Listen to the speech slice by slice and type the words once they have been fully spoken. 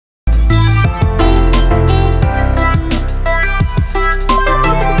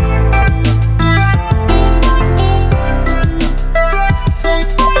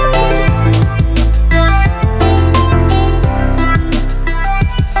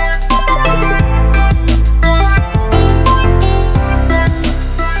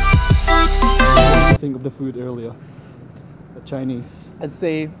Chinese. I'd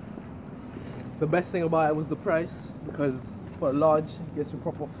say the best thing about it was the price, because for a large, it gets you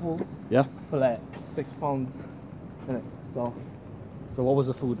proper full Yeah. for like £6. Innit? So what was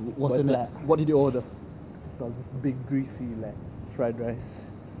the food? What's in it? that? What did you order? So this big greasy like fried rice.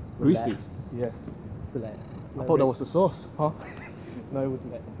 with, Greasy? like, yeah. So like. I thought that was the sauce. Huh? No, it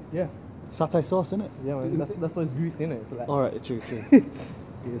wasn't like. Yeah. Satay sauce, innit? Yeah, man. That's why it's greasy, innit? So like. Alright, true. Yeah, so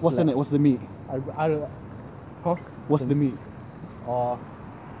What's in like, it? What's the meat? I don't. Huh? What's the meat?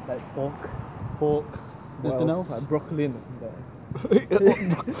 Like pork. Pork. What Anything else? Like broccoli in there.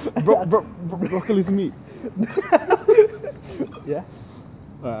 Broccoli's meat. Yeah.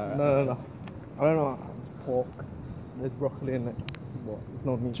 Alright. No. I don't know. It's pork. There's broccoli in it, but it's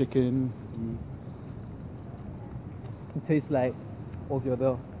not meat. Chicken. It tastes like all the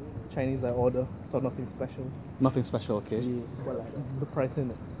other Chinese I order, so nothing special. Nothing special, okay. Yeah, but like the price in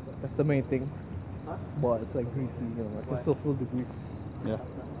it, that's the main thing. But it's like greasy, you know. I can still feel the grease. Yeah.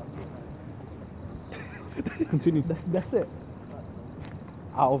 Continue. That's it.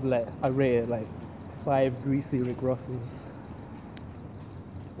 Out of like, I rate it like 5 greasy Rick Rosses.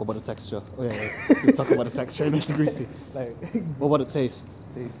 What about the texture? Oh yeah. We're talking about the texture and it's greasy. Like What about the taste?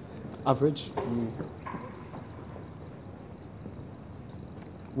 Average?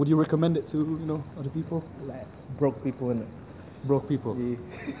 Would you recommend it to, other people? like broke people in it. Broke people? Yeah.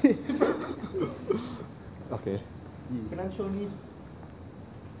 Okay. Financial needs.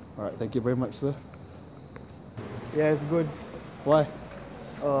 Alright, thank you very much, sir. Yeah, it's good. Why?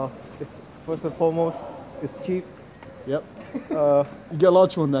 It's first and foremost, it's cheap. Yep. You get a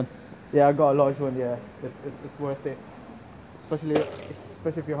large one then? Yeah, I got a large one. Yeah, it's worth it. Especially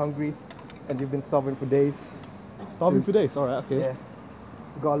if you're hungry and you've been starving for days. Starving for days? Alright, okay. Yeah.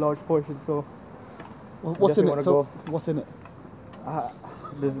 Got a large portion, so. Well, what's in it? Wanna So, go. what's in it?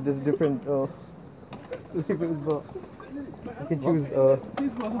 There's different flavors, but you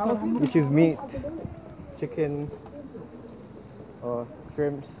can choose meat, chicken,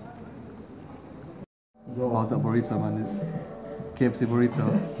 shrimps. How's that burrito, man? KFC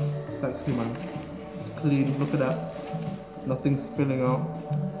burrito. Sexy, man. It's clean. Look at that. Nothing spilling out.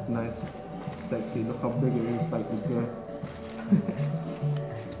 It's nice, sexy. Look how big it is. Like the girth.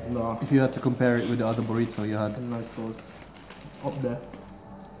 No. If you had to compare it with the other burrito you had. A nice sauce. It's up there.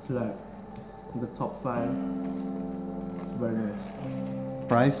 It's like in the top 5. It's very nice.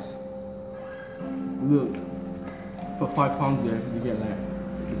 Price? Look, for £5 here, you get like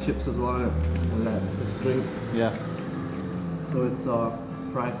the chips as well, and like this drink. Yeah. So its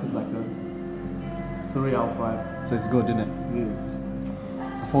price is like a 3 out of 5. So it's good, isn't it?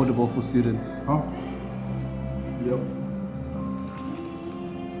 Yeah. Affordable for students. Huh? Yep.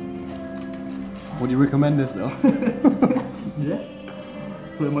 Would you recommend this though? Yeah.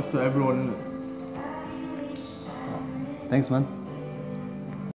 Pretty much for everyone, innit? Thanks, man.